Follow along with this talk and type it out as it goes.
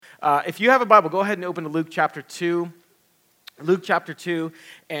If you have a Bible, go ahead and open to Luke chapter 2. Luke chapter 2,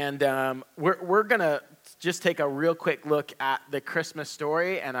 and we're going to just take a real quick look at the Christmas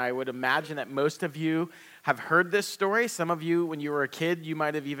story, and I would imagine that most of you have heard this story. Some of you, when you were a kid, you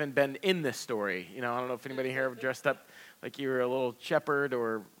might have even been in this story. You know, I don't know if anybody here dressed up like you were a little shepherd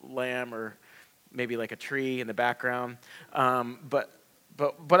or lamb or maybe like a tree in the background. But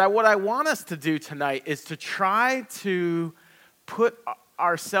what I want us to do tonight is to try to put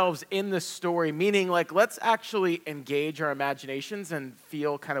ourselves in the story, meaning like let's actually engage our imaginations and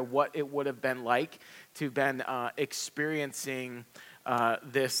feel kind of what it would have been like to have been experiencing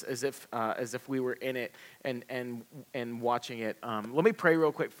this as if we were in it and watching it. Let me pray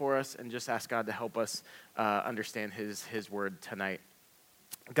real quick for us and just ask God to help us understand His word tonight.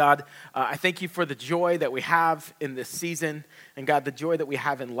 God, I thank you for the joy that we have in this season, and God, the joy that we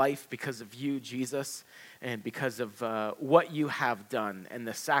have in life because of you, Jesus, and because of what you have done and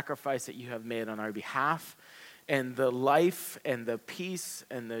the sacrifice that you have made on our behalf, and the life and the peace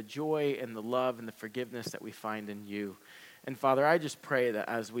and the joy and the love and the forgiveness that we find in you. And Father, I just pray that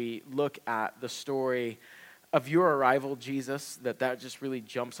as we look at the story of your arrival, Jesus, that just really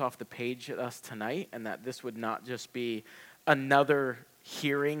jumps off the page at us tonight, and that this would not just be another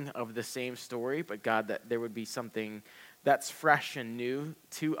hearing of the same story, but God, that there would be something that's fresh and new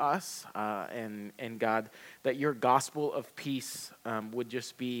to us, and God, that your gospel of peace would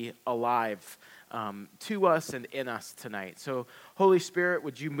just be alive to us and in us tonight. So, Holy Spirit,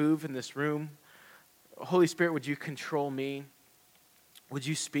 would you move in this room? Holy Spirit, would you control me? Would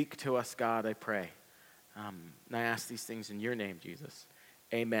you speak to us, God, I pray. And I ask these things in your name, Jesus.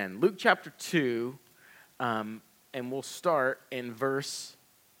 Amen. Luke chapter 2, and we'll start in verse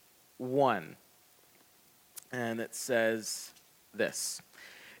 1. And it says this.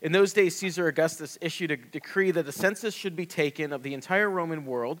 In those days, Caesar Augustus issued a decree that a census should be taken of the entire Roman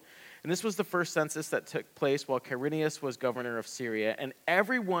world. And this was the first census that took place while Quirinius was governor of Syria. And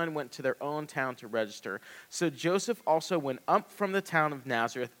everyone went to their own town to register. So Joseph also went up from the town of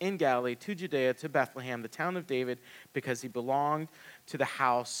Nazareth in Galilee to Judea to Bethlehem, the town of David, because he belonged to the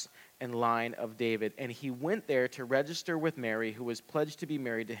house and line of David. And he went there to register with Mary, who was pledged to be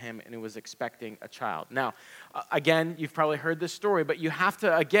married to him and who was expecting a child. Now, again, you've probably heard this story, but you have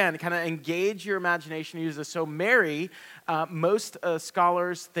to, again, kind of engage your imagination and use this. So Mary, most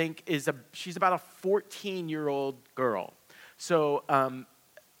scholars think she's about a 14-year-old girl. So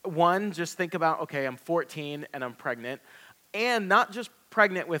one, just think about, okay, I'm 14 and I'm pregnant. And not just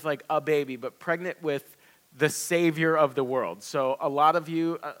pregnant with like a baby, but pregnant with the Savior of the world. So a lot of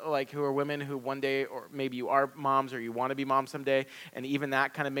you, who are women who one day, or maybe you are moms or you want to be moms someday, and even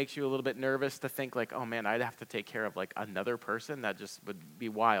that kind of makes you a little bit nervous to think like, oh man, I'd have to take care of like another person. That just would be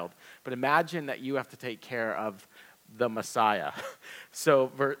wild. But imagine that you have to take care of the Messiah.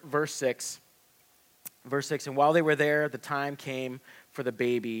 So verse 6, and while they were there, the time came for the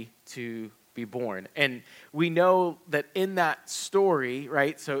baby to be born. And we know that in that story,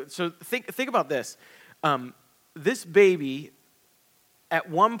 right? So think about this. This baby, at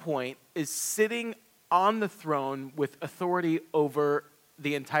one point, is sitting on the throne with authority over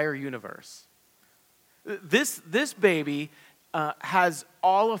the entire universe. This baby has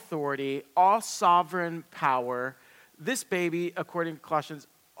all authority, all sovereign power. This baby, according to Colossians,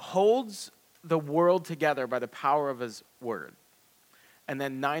 holds the world together by the power of his word. And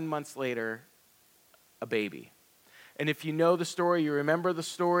then 9 months later, a baby. And if you know the story, you remember the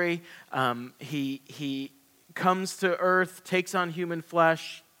story, he comes to earth, takes on human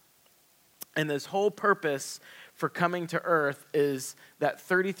flesh, and his whole purpose for coming to earth is that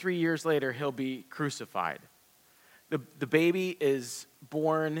 33 years later, he'll be crucified. The baby is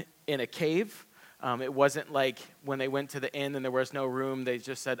born in a cave. It wasn't like when they went to the inn and there was no room, they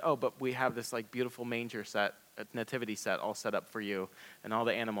just said, oh, but we have this like beautiful manger set, a nativity set all set up for you, and all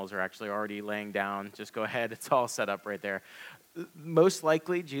the animals are actually already laying down. Just go ahead, it's all set up right there. Most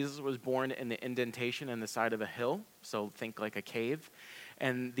likely, Jesus was born in the indentation in the side of a hill, so think like a cave.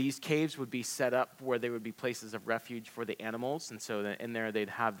 And these caves would be set up where they would be places of refuge for the animals, and so in there they'd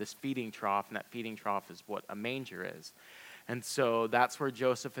have this feeding trough, and that feeding trough is what a manger is. And so that's where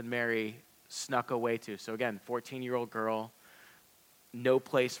Joseph and Mary snuck away to. So again, 14-year-old girl, no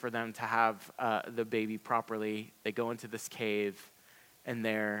place for them to have the baby properly. They go into this cave, and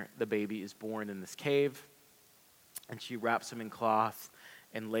there the baby is born in this cave, and she wraps him in cloth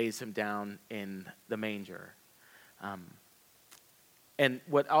and lays him down in the manger. And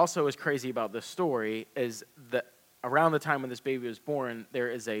what also is crazy about this story is that around the time when this baby was born,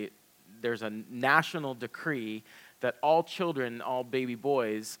 there's a national decree that all children, all baby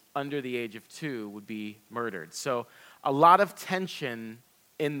boys under the age of 2 would be murdered. So a lot of tension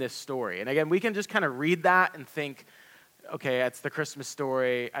in this story. And again, we can just kind of read that and think, okay, that's the Christmas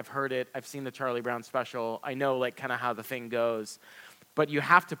story. I've heard it. I've seen the Charlie Brown special. I know like kind of how the thing goes. But you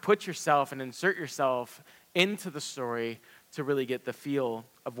have to put yourself and insert yourself into the story to really get the feel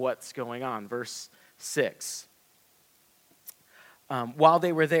of what's going on. Verse 6. While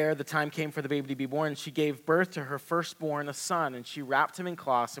they were there, the time came for the baby to be born. She gave birth to her firstborn, a son, and she wrapped him in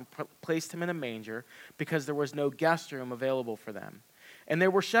cloths and placed him in a manger because there was no guest room available for them. And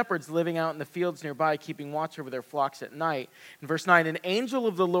there were shepherds living out in the fields nearby, keeping watch over their flocks at night. In verse 9, an angel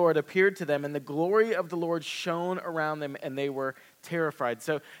of the Lord appeared to them, and the glory of the Lord shone around them, and they were terrified.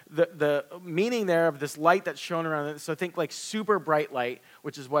 So the meaning there of this light that shone around them, so think like super bright light,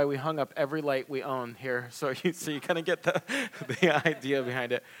 which is why we hung up every light we own here, so you kind of get the idea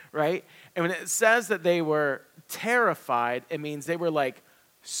behind it, right? And when it says that they were terrified, it means they were like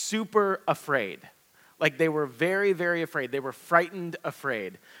super afraid. Like they were very, very afraid. They were frightened,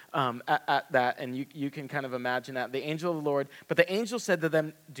 afraid at that. And you can kind of imagine that. The angel of the Lord. But the angel said to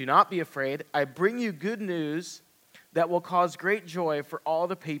them, do not be afraid. I bring you good news that will cause great joy for all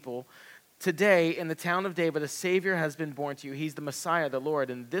the people. Today, in the town of David, a Savior has been born to you. He's the Messiah, the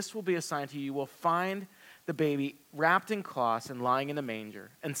Lord. And this will be a sign to you. You will find the baby wrapped in cloths and lying in a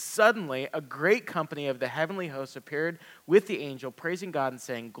manger. And suddenly, a great company of the heavenly hosts appeared with the angel, praising God and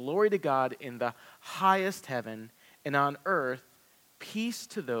saying, glory to God in the highest heaven, and on earth, peace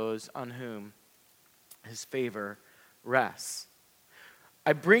to those on whom his favor rests.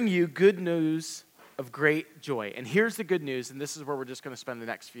 I bring you good news of great joy. And here's the good news, and this is where we're just going to spend the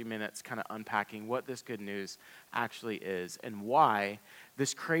next few minutes kind of unpacking what this good news actually is and why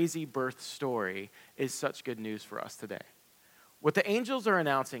this crazy birth story is such good news for us today. What the angels are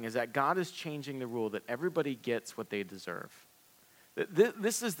announcing is that God is changing the rule that everybody gets what they deserve.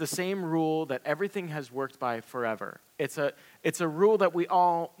 This is the same rule that everything has worked by forever. It's a rule that we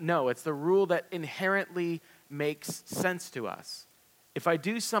all know. It's the rule that inherently makes sense to us. If I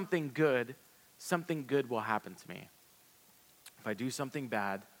do something good will happen to me. If I do something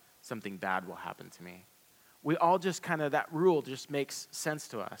bad will happen to me. We all just kind of, that rule just makes sense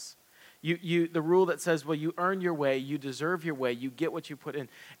to us. The rule that says, well, you earn your way, you deserve your way, you get what you put in.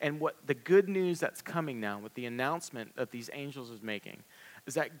 And what the good news that's coming now, with the announcement that these angels is making,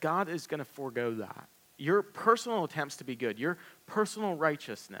 is that God is going to forego that. Your personal attempts to be good, your personal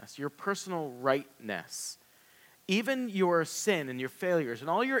righteousness, your personal rightness, even your sin and your failures and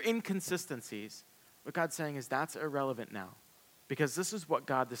all your inconsistencies, what God's saying is that's irrelevant now. Because this is what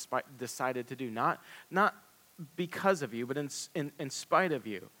God decided to do, not because of you, but in spite of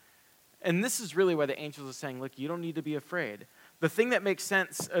you. And this is really why the angels are saying, look, you don't need to be afraid. The thing that makes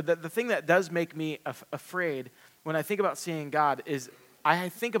sense, the thing that does make me afraid when I think about seeing God is I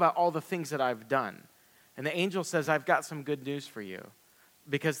think about all the things that I've done. And the angel says, I've got some good news for you.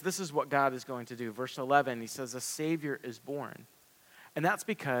 Because this is what God is going to do. Verse 11, he says, a Savior is born. And that's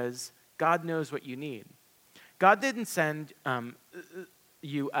because God knows what you need. God didn't send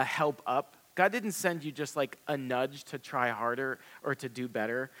you a help up. God didn't send you just like a nudge to try harder or to do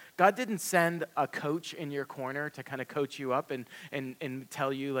better. God didn't send a coach in your corner to kind of coach you up and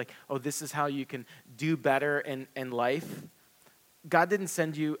tell you like, oh, this is how you can do better in life. God didn't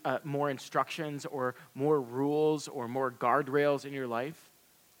send you more instructions or more rules or more guardrails in your life.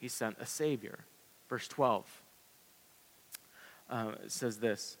 He sent a Savior. Verse 12 it says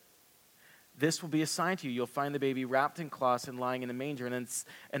this. This will be a sign to you. You'll find the baby wrapped in cloths and lying in a manger. And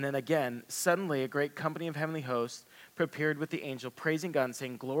then again, suddenly a great company of heavenly hosts prepared with the angel, praising God and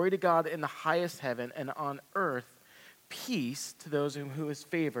saying, glory to God in the highest heaven, and on earth, peace to those in whom his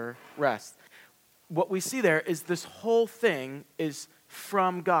favor rests. What we see there is this whole thing is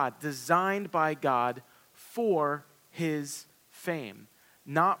from God, designed by God for his fame.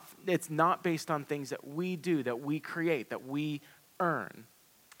 It's not based on things that we do, that we create, that we earn.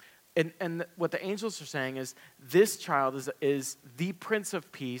 And what the angels are saying is this child is the Prince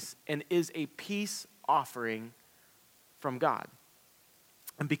of Peace and is a peace offering from God.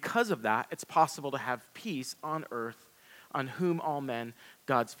 And because of that, it's possible to have peace on earth, on whom all men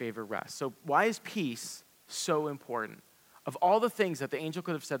God's favor rests. So why is peace so important? Of all the things that the angel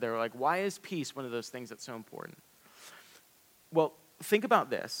could have said, they were like, why is peace one of those things that's so important? Well, think about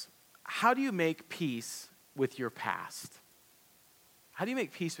this. How do you make peace with your past? How do you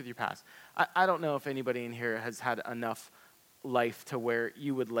make peace with your past? I don't know if anybody in here has had enough life to where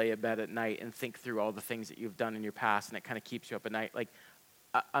you would lay in bed at night and think through all the things that you've done in your past, and it kind of keeps you up at night. Like,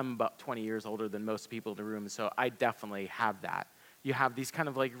 I'm about 20 years older than most people in the room, so I definitely have that. You have these kind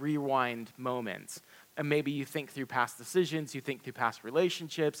of like rewind moments, and maybe you think through past decisions, you think through past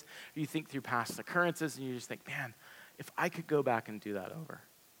relationships, you think through past occurrences, and you just think, man, if I could go back and do that over,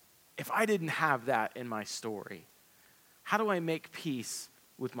 if I didn't have that in my story, how do I make peace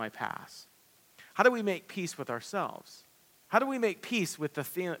with my past? How do we make peace with ourselves? How do we make peace with the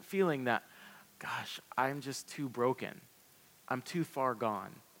feeling that, gosh, I'm just too broken. I'm too far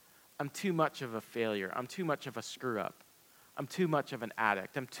gone. I'm too much of a failure. I'm too much of a screw up. I'm too much of an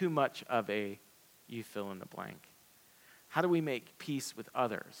addict. I'm too much of a, you fill in the blank. How do we make peace with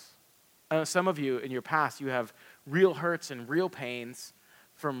others? Some of you in your past, you have real hurts and real pains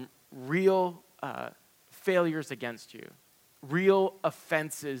from real failures against you, real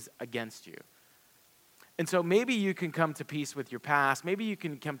offenses against you. And so maybe you can come to peace with your past, maybe you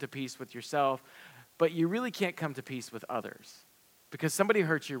can come to peace with yourself, but you really can't come to peace with others because somebody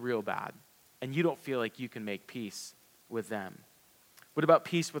hurts you real bad and you don't feel like you can make peace with them. What about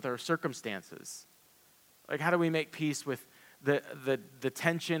peace with our circumstances? Like, how do we make peace with the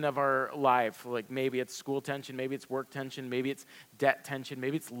tension of our life? Like, maybe it's school tension, maybe it's work tension, maybe it's debt tension,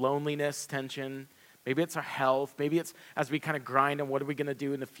 maybe it's loneliness tension, maybe it's our health, maybe it's as we kind of grind on what are we going to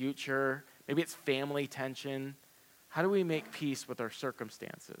do in the future, maybe it's family tension. How do we make peace with our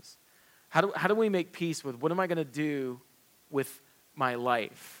circumstances? How do we make peace with what am I going to do with my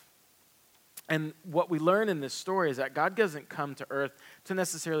life? And what we learn in this story is that God doesn't come to earth to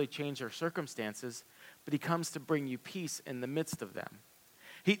necessarily change our circumstances, but he comes to bring you peace in the midst of them.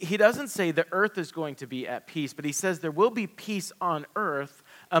 He doesn't say the earth is going to be at peace, but he says there will be peace on earth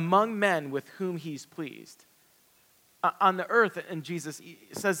among men with whom he's pleased. On the earth, and Jesus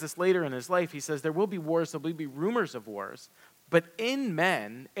says this later in his life, he says there will be wars, there will be rumors of wars, but in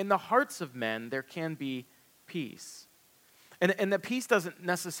men, in the hearts of men, there can be peace. And that peace doesn't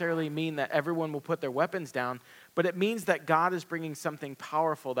necessarily mean that everyone will put their weapons down, but it means that God is bringing something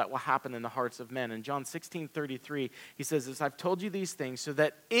powerful that will happen in the hearts of men. In John 16:33, he says this, I've told you these things so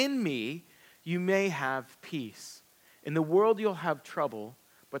that in me you may have peace. In the world you'll have trouble,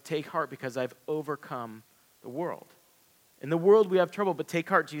 but take heart because I've overcome the world. In the world we have trouble, but take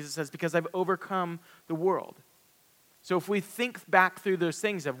heart, Jesus says, because I've overcome the world. So if we think back through those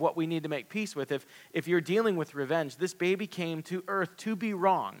things of what we need to make peace with, if you're dealing with revenge, this baby came to earth to be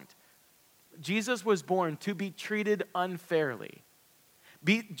wronged. Jesus was born to be treated unfairly.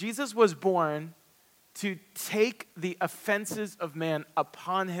 Jesus was born to take the offenses of man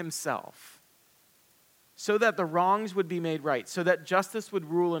upon himself so that the wrongs would be made right, so that justice would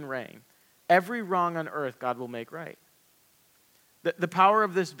rule and reign. Every wrong on earth God will make right. The power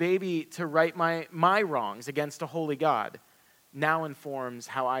of this baby to right my wrongs against a holy God now informs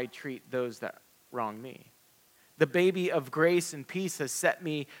how I treat those that wrong me. The baby of grace and peace has set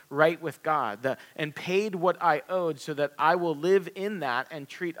me right with God and paid what I owed so that I will live in that and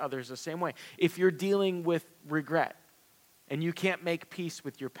treat others the same way. If you're dealing with regret and you can't make peace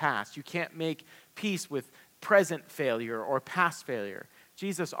with your past, you can't make peace with present failure or past failure,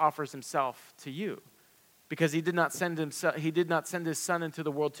 Jesus offers himself to you. Because he did not send his son into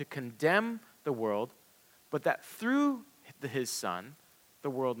the world to condemn the world, but that through his son, the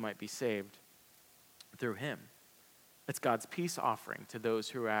world might be saved through him. It's God's peace offering to those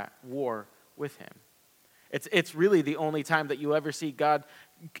who are at war with him. It's really the only time that you ever see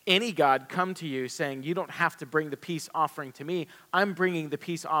any God come to you saying, you don't have to bring the peace offering to me. I'm bringing the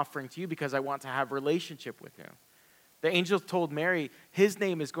peace offering to you because I want to have a relationship with you. The angel told Mary, his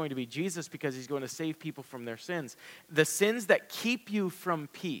name is going to be Jesus because he's going to save people from their sins. The sins that keep you from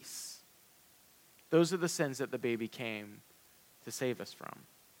peace, those are the sins that the baby came to save us from.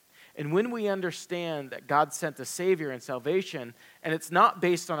 And when we understand that God sent a Savior and salvation, and it's not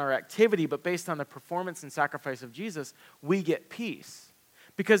based on our activity, but based on the performance and sacrifice of Jesus, we get peace.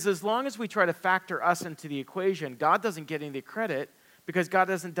 Because as long as we try to factor us into the equation, God doesn't get any credit because God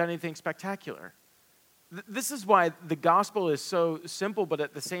hasn't done anything spectacular. This is why the gospel is so simple, but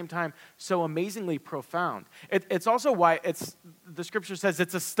at the same time, so amazingly profound. It's also why the scripture says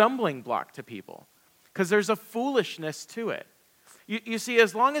it's a stumbling block to people, because there's a foolishness to it. You see,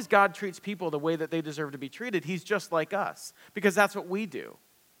 as long as God treats people the way that they deserve to be treated, he's just like us, because that's what we do.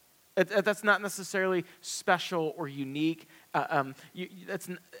 That's not necessarily special or unique.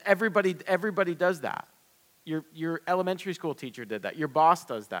 Everybody does that. Your elementary school teacher did that. Your boss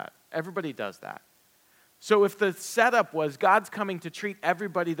does that. Everybody does that. So if the setup was God's coming to treat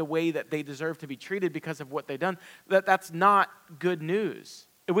everybody the way that they deserve to be treated because of what they've done, that's not good news.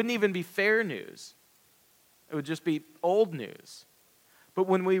 It wouldn't even be fair news. It would just be old news. But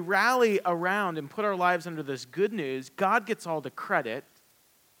when we rally around and put our lives under this good news, God gets all the credit.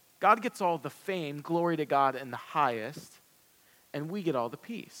 God gets all the fame, glory to God in the highest, and we get all the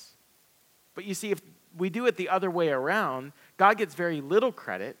peace. But you see, if we do it the other way around, God gets very little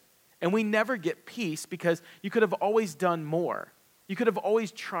credit, And we never get peace because you could have always done more. You could have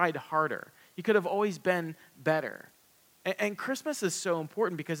always tried harder. You could have always been better. And Christmas is so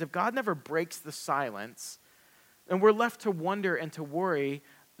important because if God never breaks the silence, and we're left to wonder and to worry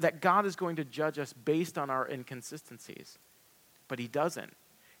that God is going to judge us based on our inconsistencies. But he doesn't.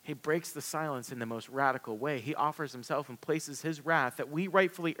 He breaks the silence in the most radical way. He offers himself and places his wrath that we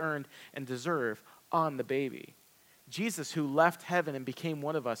rightfully earned and deserve on the baby. Jesus, who left heaven and became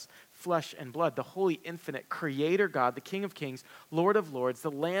one of us, flesh and blood, the holy, infinite creator God, the King of kings, Lord of lords,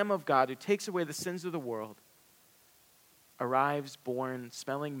 the Lamb of God who takes away the sins of the world, arrives born,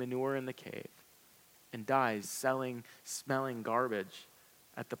 smelling manure in the cave, and dies smelling garbage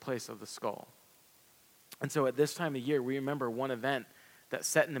at the place of the skull. And so at this time of year, we remember one event that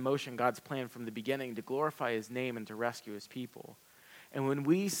set into motion God's plan from the beginning to glorify his name and to rescue his people. And when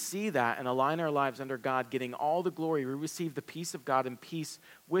we see that and align our lives under God, getting all the glory, we receive the peace of God and peace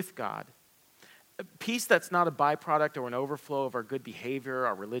with God. Peace that's not a byproduct or an overflow of our good behavior,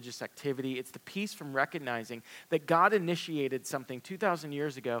 our religious activity. It's the peace from recognizing that God initiated something 2,000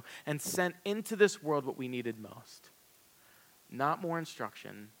 years ago and sent into this world what we needed most. Not more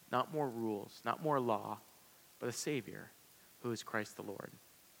instruction, not more rules, not more law, but a Savior who is Christ the Lord.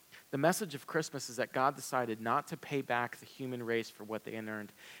 The message of Christmas is that God decided not to pay back the human race for what they had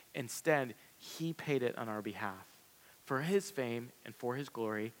earned. Instead, he paid it on our behalf for his fame and for his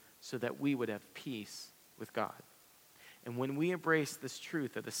glory so that we would have peace with God. And when we embrace this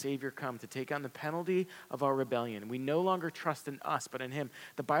truth that the Savior come to take on the penalty of our rebellion, we no longer trust in us but in him.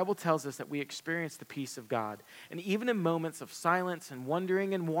 The Bible tells us that we experience the peace of God. And even in moments of silence and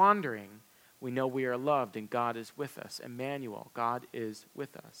wondering and wandering, we know we are loved and God is with us. Emmanuel, God is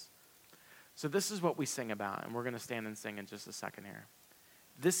with us. So this is what we sing about, and we're going to stand and sing in just a second here.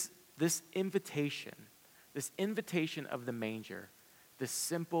 This invitation of the manger, this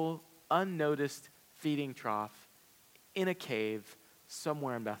simple, unnoticed feeding trough in a cave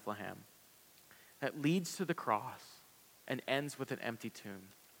somewhere in Bethlehem that leads to the cross and ends with an empty tomb.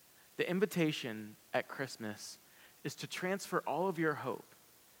 The invitation at Christmas is to transfer all of your hope,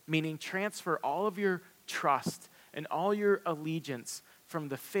 meaning transfer all of your trust and all your allegiance from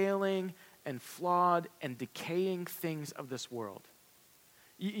the failing and flawed and decaying things of this world.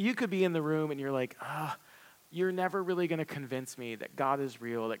 You could be in the room and you're like, you're never really going to convince me that God is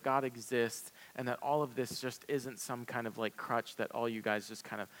real, that God exists, and that all of this just isn't some kind of like crutch that all you guys just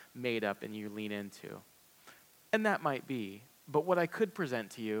kind of made up and you lean into. And that might be. But what I could present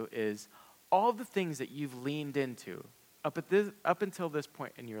to you is all the things that you've leaned into up until this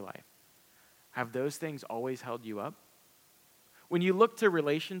point in your life. Have those things always held you up? When you look to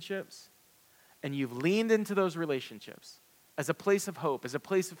relationships and you've leaned into those relationships as a place of hope, as a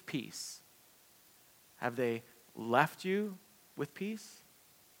place of peace, have they left you with peace?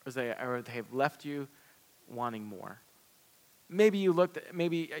 Or they have left you wanting more? Maybe you looked at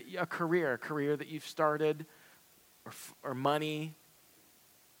a career that you've started, or money.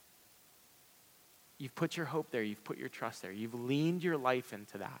 You've put your hope there. You've put your trust there. You've leaned your life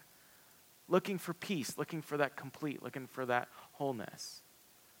into that. Looking for peace, looking for that complete, looking for that wholeness.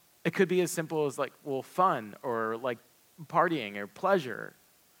 It could be as simple as fun or like partying or pleasure.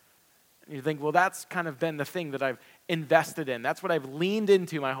 And you think, well, that's kind of been the thing that I've invested in. That's what I've leaned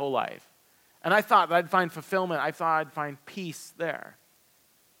into my whole life. And I thought that I'd find fulfillment. I thought I'd find peace there.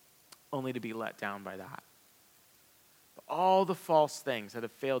 Only to be let down by that. All the false things that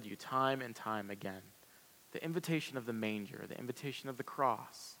have failed you time and time again. The invitation of the manger, the invitation of the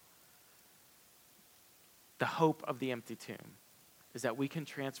cross, the hope of the empty tomb, is that we can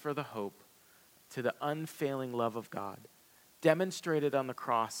transfer the hope to the unfailing love of God, demonstrated on the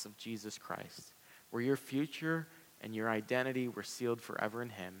cross of Jesus Christ, where your future and your identity were sealed forever in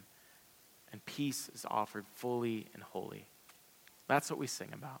him, and peace is offered fully and wholly. That's what we sing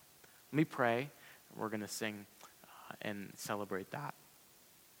about. Let me pray, and we're going to sing and celebrate that.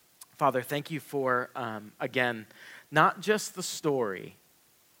 Father, thank you for, again, not just the story,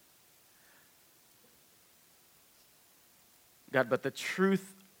 God, but the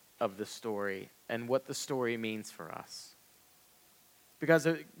truth of the story and what the story means for us. Because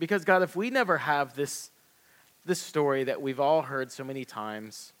God, if we never have this story that we've all heard so many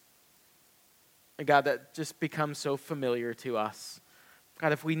times, and God, that just becomes so familiar to us,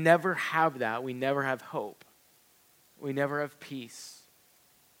 God, if we never have that, we never have hope. We never have peace.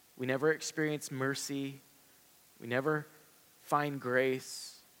 We never experience mercy. We never find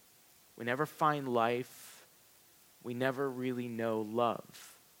grace. We never find life. We never really know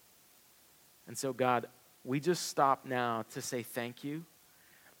love. And so, God, we just stop now to say thank you.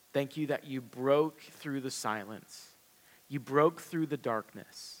 Thank you that you broke through the silence. You broke through the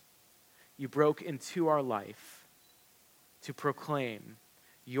darkness. You broke into our life to proclaim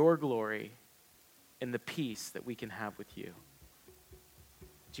your glory and the peace that we can have with you.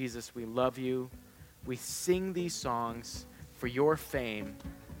 Jesus, we love you. We sing these songs for your fame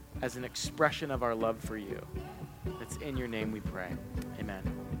as an expression of our love for you. It's in your name we pray.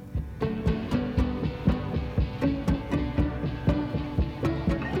 Amen.